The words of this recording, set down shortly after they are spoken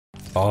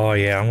Oh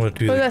yeah, I'm gonna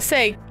do What the does that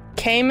say?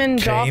 Cayman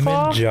jaw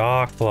claw?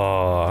 jaw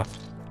claw.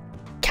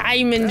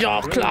 Cayman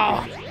jaw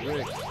claw.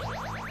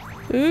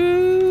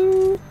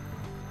 Ooh.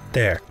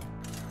 There.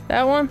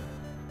 That one?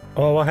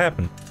 Oh, what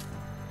happened?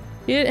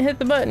 You didn't hit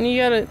the button. You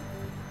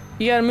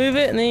gotta move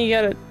it and then you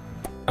gotta.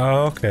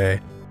 Oh, okay.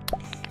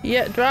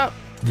 Yeah, drop.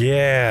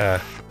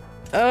 Yeah.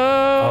 Oh,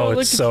 Oh,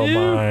 look it's at so you.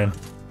 mine.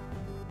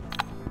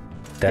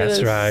 That's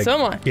It is right. so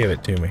mine. Give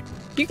it to me.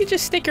 You could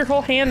just stick your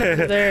whole hand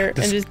over there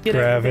and just get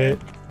grab it.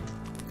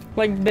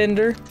 Like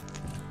Bender.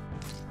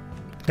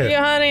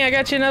 Yeah, honey, I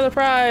got you another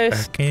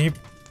prize. Can you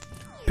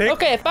pick?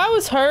 Okay, if I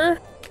was her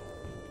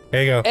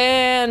There you go.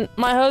 and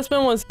my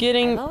husband was I've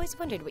getting always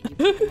wondered what you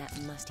put in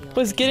that musty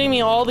old getting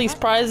me all these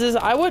prizes,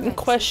 I wouldn't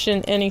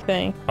question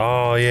anything.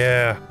 Oh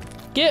yeah.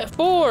 Get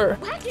 4.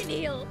 Whack an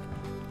eel.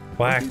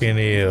 Whack an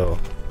eel.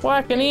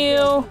 Whack an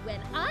eel. When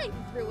I'm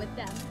through with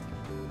them.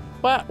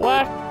 Whack,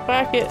 whack,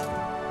 whack it.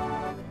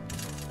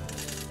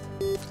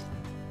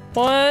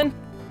 1,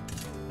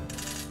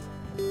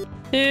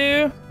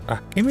 2.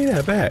 Give me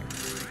that back.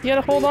 You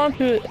gotta hold on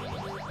to it.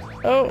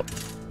 Oh.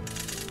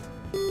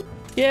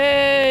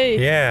 Yay!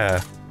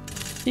 Yeah.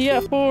 You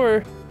got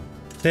 4.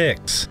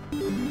 6.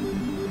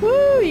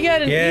 Woo! You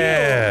got an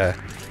Yeah.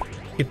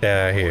 Get that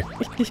out of here.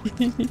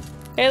 eel.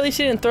 Hey, at least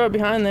you didn't throw it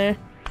behind there.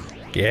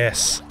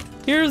 Yes.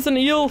 Here's an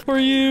eel for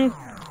you.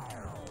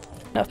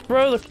 Now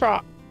throw the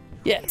crock.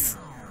 Yes.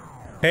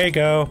 There you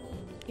go.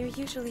 You're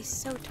usually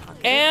so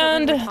talkative.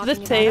 And but when we're the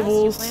talking about us, you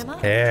tables. clam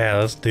up. Yeah,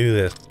 let's do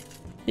this.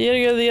 You gotta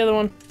go to the other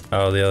one.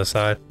 Oh, the other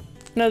side.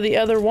 No, the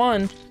other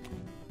one.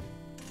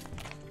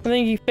 I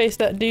think you face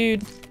that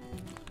dude.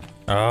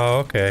 Oh,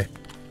 okay.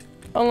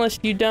 Unless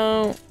you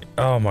don't.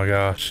 Oh my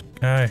gosh.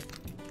 Can I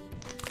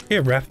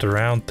get wrapped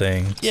around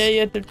things? Yeah, you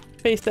have to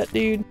face that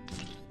dude.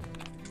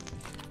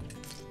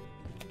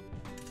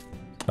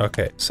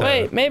 Okay, so.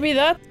 Wait, maybe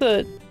that's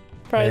the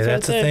prize Hey, right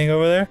that's the there. thing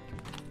over there?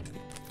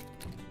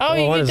 Oh,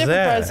 you what get is different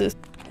that? prizes.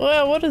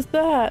 Well, what is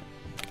that?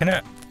 Can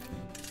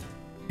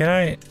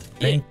I?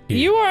 Thank you.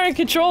 You are in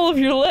control of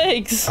your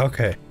legs.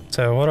 Okay,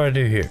 so what do I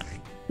do here?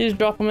 You just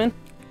drop them in.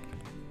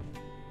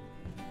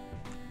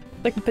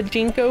 Like a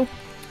pachinko.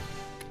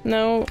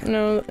 No,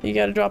 no, you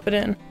gotta drop it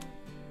in.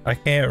 I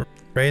can't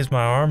raise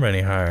my arm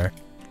any higher.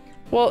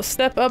 Well,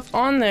 step up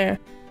on there.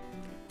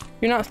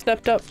 You're not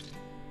stepped up.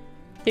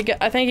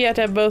 I think you have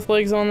to have both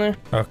legs on there.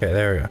 Okay,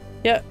 there we go.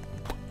 Yep.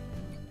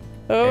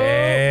 Oh.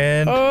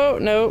 And Oh,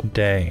 no.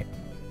 dang it.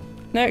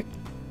 Next.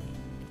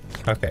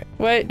 Okay.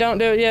 Wait, don't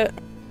do it yet.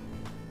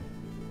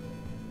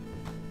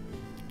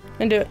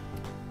 And do it.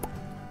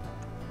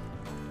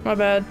 My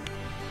bad.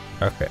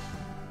 Okay.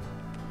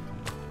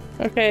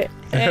 Okay,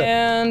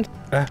 and...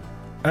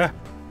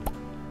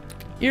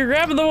 You're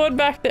grabbing the wood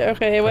back there.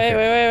 Okay,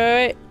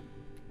 wait.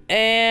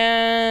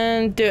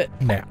 And do it.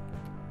 Now.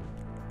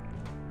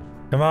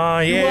 Come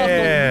on, You're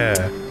yeah!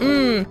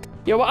 Oh,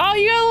 you got a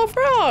little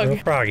frog!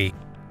 Little froggy.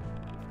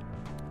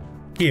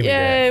 Give me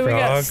Yay, that we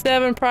got frog.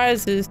 7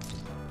 prizes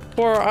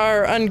for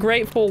our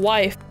ungrateful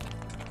wife.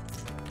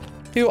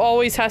 Who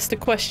always has to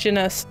question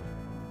us.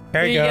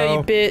 There you Here go.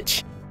 you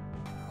bitch.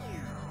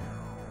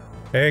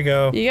 There you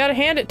go. You gotta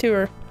hand it to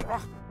her.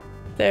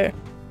 There.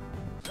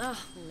 Oh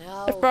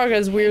no. That frog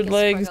has weird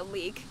legs. A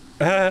leak.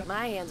 Uh,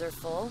 My hands are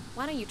full.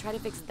 Why don't you try to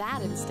fix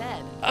that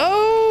instead?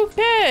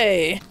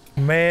 Okay.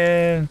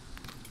 man.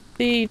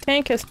 The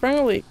tank has sprung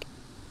a leak.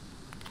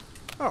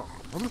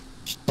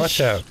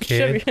 Watch out,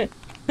 kid.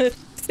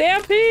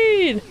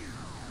 Stampede!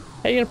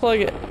 How you gonna plug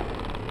it?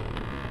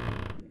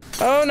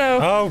 Oh no.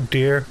 Oh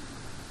dear.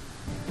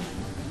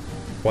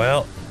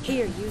 Well.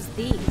 Here, use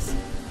these.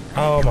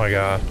 Oh my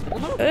god.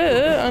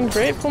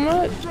 Ungrateful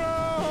much?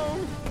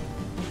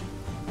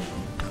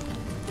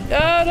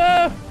 Oh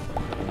no!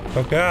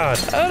 Oh god.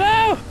 Oh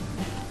no!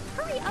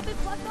 Hurry up and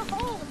plug the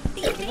hole.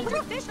 The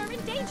endangered fish are in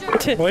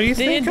danger. What do you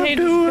The think I'm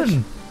endangered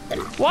doing?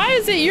 Why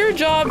is it your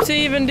job to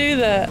even do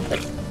that?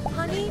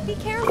 Honey, be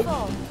careful.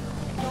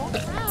 Don't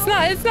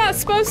drown. It's not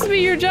supposed to be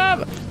your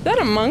job. Is that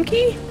a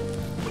monkey?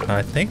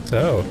 I think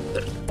so.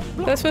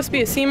 That's supposed to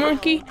be a sea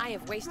monkey? I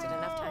have wasted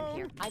enough time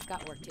here. I've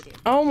got work to do.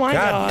 Oh my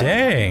God god.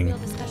 dang. Real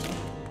discussion.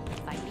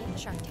 Find me at the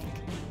Shark Tank.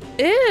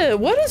 Ew,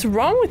 what is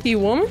wrong with you,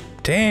 woman?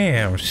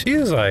 Damn,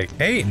 she's like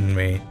hating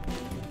me.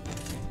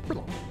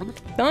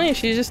 Telling you,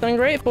 she's just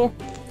ungrateful.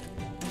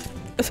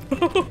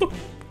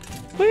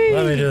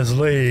 Let me just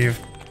leave.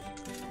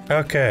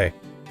 Okay.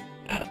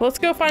 Let's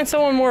go find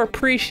someone more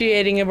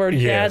appreciating of our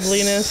Yes.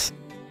 dadliness.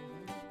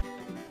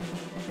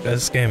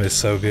 This game is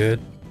so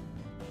good.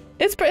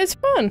 It's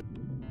fun.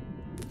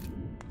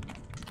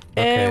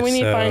 And Okay, we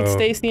need to find so-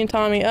 Stacy and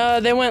Tommy.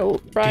 They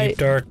went right. Deep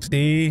dark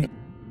sea.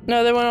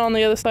 No, they went on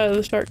the other side of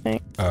the shark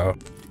tank. Oh.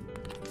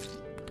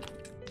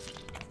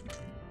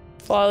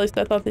 Well, at least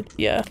I thought they.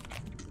 Yeah.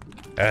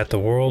 At the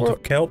World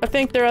of Kelp. I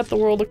think they're at the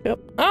World of Kelp.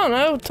 I don't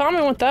know.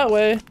 Tommy went that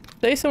way.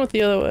 Stacy went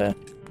the other way.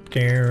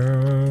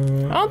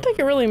 I don't think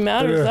it really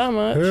matters that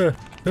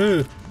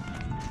much.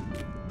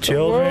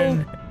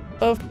 Children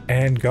Of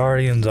and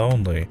guardians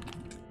only.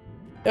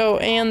 oh,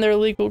 and they're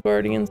legal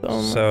guardians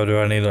only. So do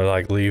I need to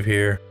like leave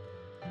here?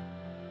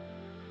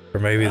 Or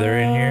maybe they're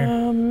in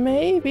here?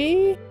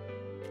 Maybe.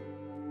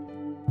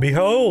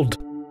 Behold!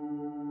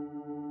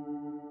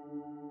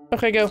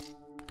 Okay, go.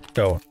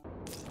 Go.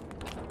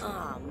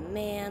 Oh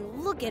man,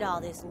 look at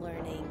all this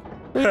learning.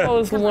 Look at all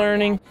this Come on,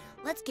 learning. Dad.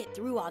 Let's get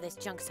through all this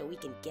junk so we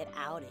can get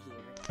out of here.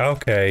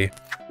 Okay.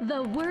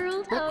 The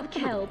World of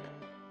Kelp.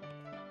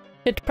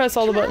 Hit to press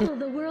all the buttons.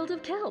 Travel the World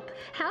of Kelp.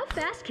 How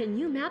fast can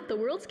you map the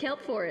world's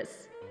kelp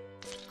forests?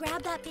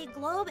 Grab that big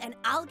globe and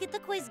I'll get the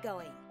quiz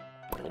going.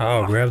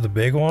 Oh, grab the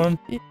big one?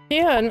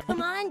 Yeah.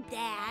 Come on,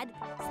 Dad.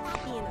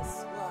 Stop being a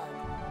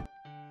slug.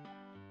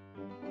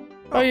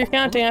 Oh, you're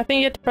counting. I think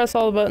you have to press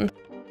all the buttons.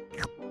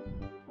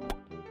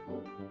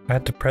 I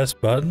have to press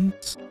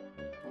buttons?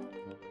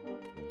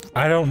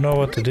 I don't know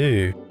what to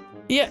do.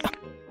 Yeah.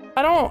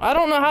 I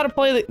don't know how to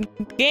play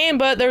the game,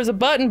 but there's a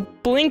button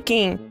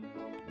blinking.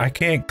 I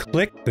can't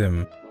click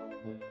them.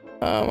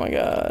 Oh my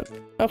god.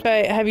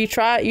 Okay, have you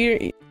tried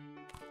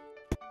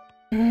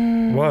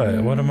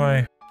What? What am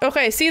I?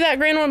 Okay, see that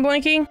green one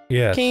blinking?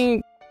 Yes.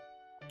 Can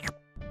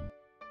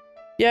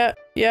you...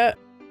 Yeah.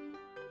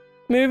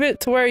 Move it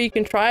to where you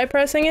can try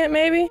pressing it,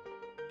 maybe?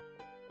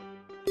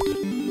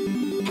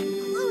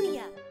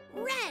 Lunia!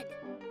 Red!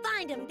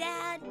 Find him,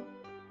 Dad!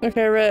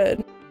 Okay,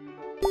 red.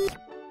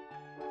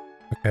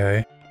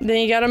 Okay. Then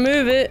you gotta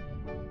move it.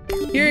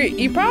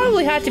 You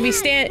probably have to be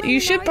you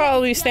should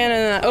probably be standing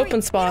in that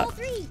open spot.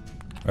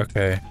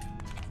 Okay.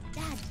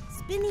 Dad,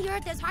 spin the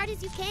earth as hard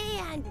as you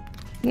can!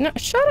 No,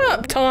 shut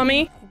up,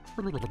 Tommy!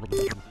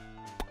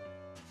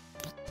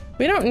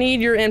 We don't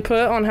need your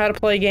input on how to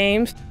play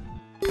games.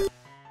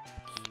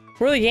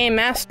 We're the game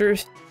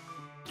masters.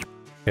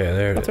 Yeah,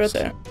 there it is. That's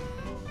right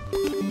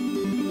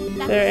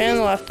there. There, and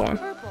the left one.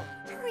 Purple.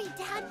 Hurry,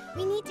 Dad!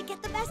 We need to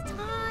get the best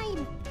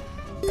time!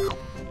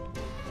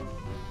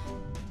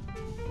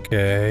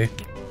 Okay.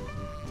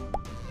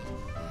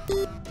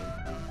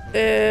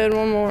 And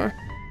one more.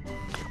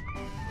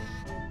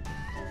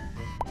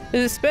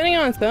 Is it spinning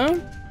on its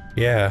own?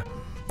 Yeah.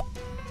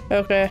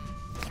 Okay.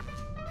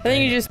 I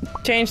think you just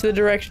changed the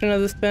direction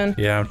of the spin.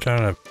 Yeah, I'm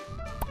trying to...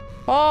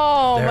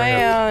 Oh, There we go.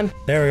 man.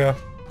 There we go.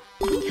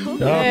 We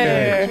hope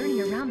Okay. you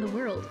journey around the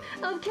world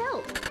of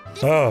kelp.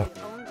 Oh,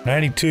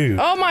 92.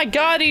 Oh my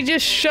god, he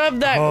just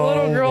shoved that Oh,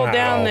 little girl wow.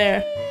 down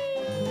there.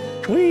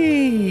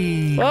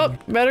 Whee! Well,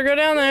 better go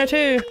down there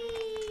too.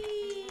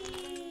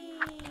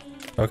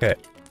 Okay.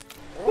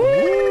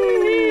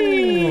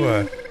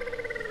 Whee!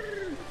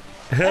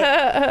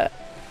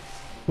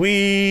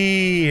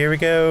 Whee! Here we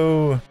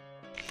go.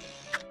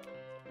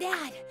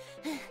 Dad!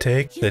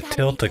 Take You the gotta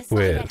tilt a make this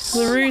like quiz.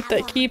 The root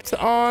that keeps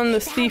on the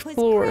That sea was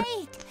floor.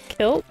 great.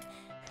 Kilt?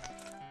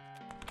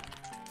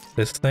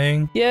 This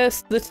thing?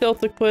 Yes, the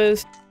tilt a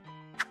quiz.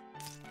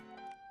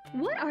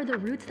 What are the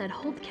roots that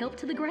hold kelp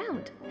to the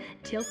ground?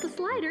 Tilt the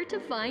slider to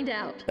find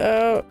out.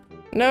 Oh,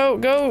 no,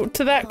 go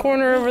to that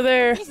corner over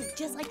there. This is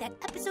just like that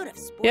episode of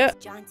Sports Yep.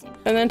 Johnson.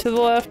 And then to the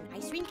left. An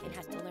ice rink and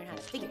has to learn how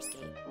to figure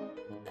skate.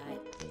 I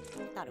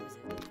thought it was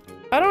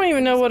I don't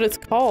even know what it's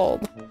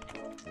called.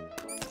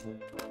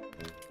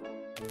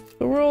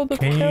 The World of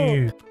Can Kelp.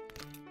 you...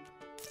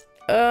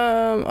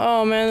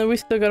 Oh man, we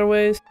still got a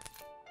ways.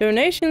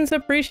 Donations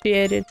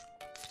appreciated.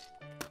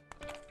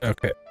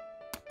 Okay.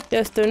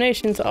 Yes,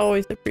 donations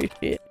always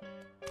appreciated.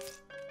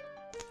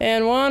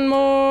 And one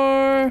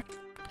more.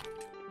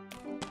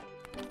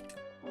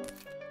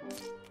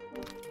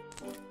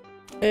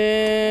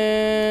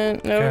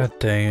 And no. God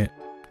dang it.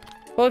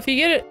 Well, if you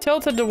get it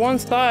tilted to one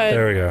side,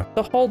 There we go.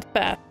 the hold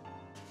fast.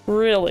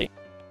 Really.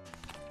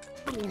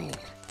 Okay.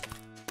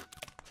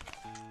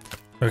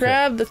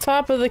 Grab the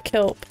top of the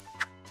kelp.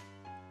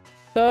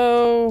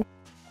 So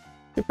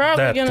you're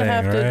probably That gonna thing,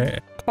 have to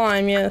right?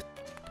 climb, yes.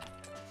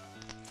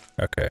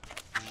 Okay.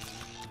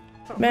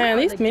 Man,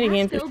 What are these the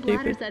minigames are gas-filled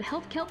bladders stupid. that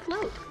help kelp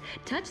float.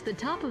 Touch the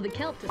top of the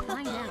kelp to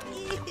find out.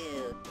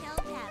 Ew,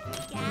 kelp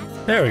have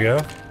gas. There we go.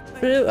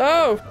 Really?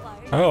 Oh!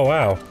 Oh,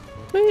 wow.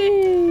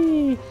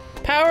 Whee!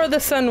 Power the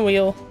sun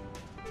wheel.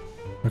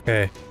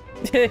 Okay.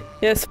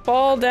 Yes,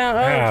 fall down. Oh,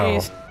 Ow.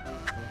 jeez.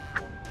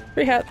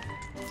 Free hat.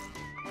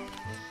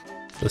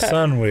 The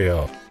sun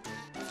wheel.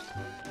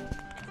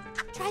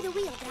 Try the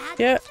wheel, Dad.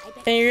 Yep. I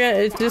bet And you're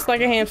gonna, it's you just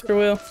like a hamster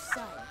wheel.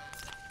 Sun.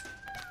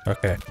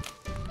 Okay.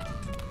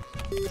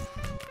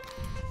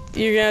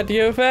 You're gonna have to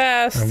go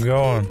fast. I'm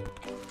going.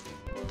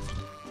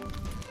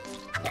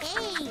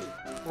 Hey,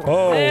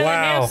 Oh, And the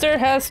wow. hamster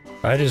has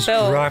I just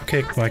fell. drop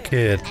kicked my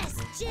kid.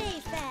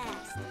 SJ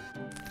fast.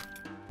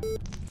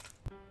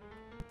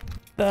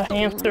 The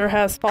hamster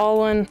has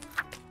fallen.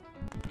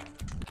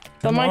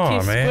 The Come mighty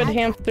on, man. squid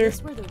hamster. If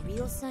this were the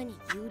real sun,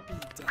 you'd be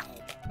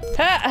dead.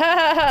 Ha ha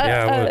ha ha!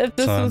 Yeah, I would, If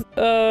this son.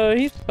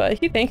 was,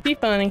 he thinks he's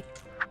funny.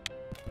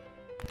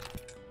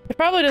 It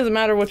probably doesn't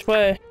matter which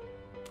way.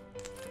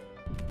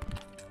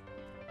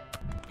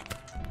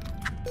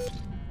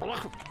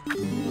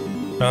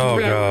 Oh,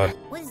 God.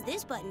 What does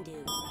this button do?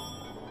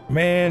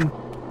 Man.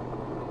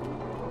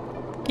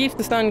 Keeps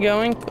the sun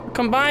going.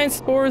 Combine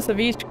spores of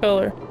each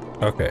color.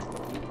 Okay.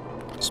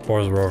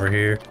 Spores were over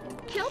here.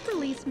 Kelp are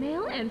release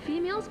male and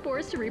female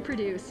spores to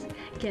reproduce.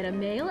 Get a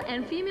male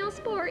and female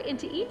spore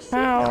into each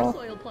Ow.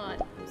 soil plot.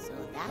 So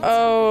that's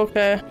Oh,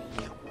 okay.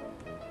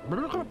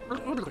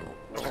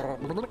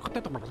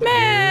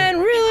 Man,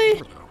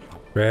 really?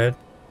 Red?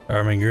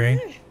 I mean green?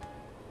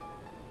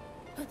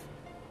 If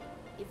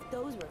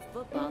those were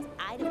footballs,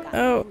 I'd have got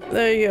Oh, one.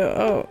 there you go.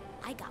 Oh,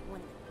 I got one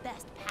of the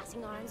best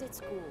passing arms at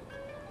school.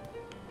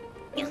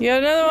 you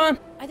got another one?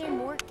 Are there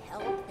more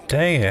kelp than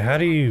Dang it, how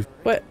do you...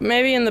 What,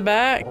 maybe in the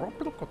back?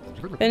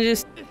 And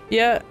just,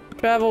 yeah,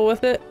 travel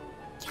with it.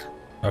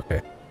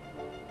 Okay.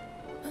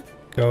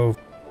 Go.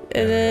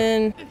 And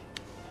then...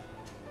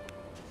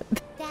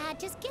 Dad,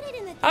 just get it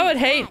in the I would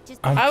hate, Just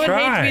I'm I would hate to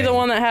be trying. the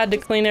one that had to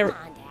clean Come on,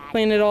 Dad.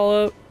 clean it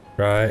all up.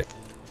 Right.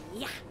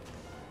 Yeah.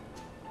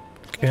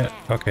 Can't...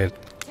 Okay.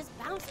 Just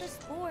bounce the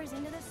spores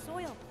into the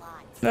soil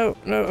plots. No,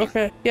 no,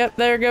 okay. Yep,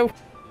 there we go.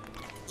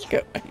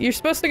 Go. You're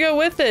supposed to go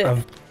with it.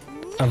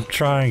 I'm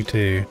trying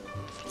to.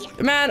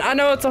 Man, I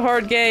know it's a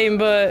hard game,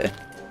 but...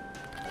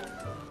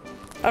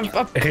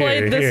 I've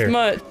played this here.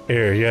 much.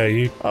 Here, yeah,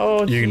 you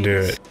Oh, you can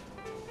do jeez.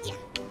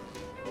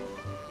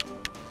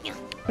 it.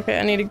 Okay,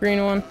 I need a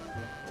green one.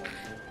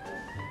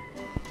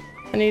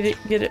 I need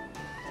to get it.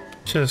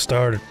 Should have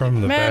started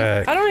from the Man,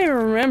 back. I don't even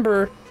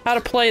remember how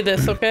to play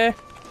this, okay?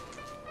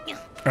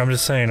 I'm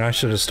just saying I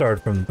should have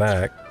started from the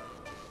back.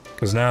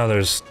 Because now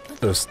there's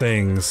those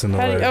things in the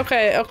How do you, way.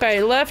 okay,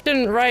 okay, left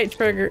and right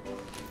trigger.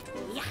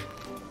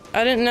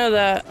 I didn't know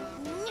that.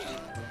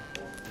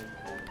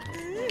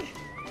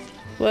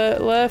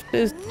 Left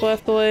is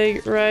left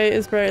leg, right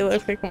is right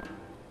leg. Okay, come on.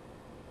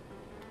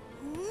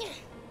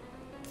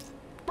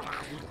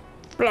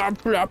 Blah,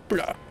 blah,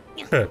 blah.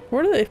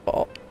 Where do they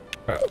fall?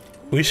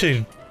 We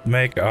should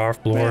make our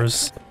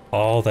floors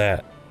all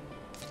that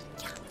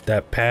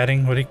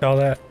padding, what do you call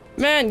that?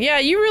 Man, yeah,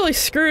 you really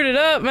screwed it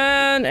up,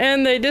 man.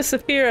 And they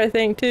disappear, I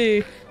think,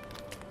 too.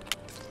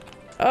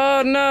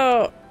 Oh,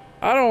 no.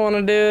 I don't want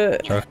to do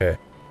it. Okay.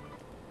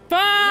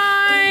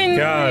 Fine!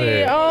 Got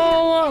it.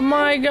 Oh,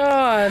 my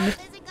God.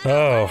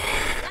 Oh.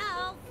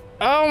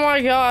 Oh,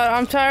 my God.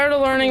 I'm tired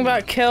of learning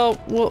about kelp.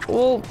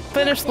 We'll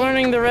finish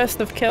learning the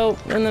rest of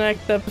kelp in the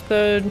next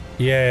episode.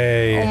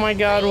 Yay. Oh, my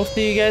God. We'll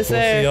see you guys We'll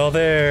there. see y'all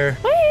there.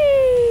 Whee!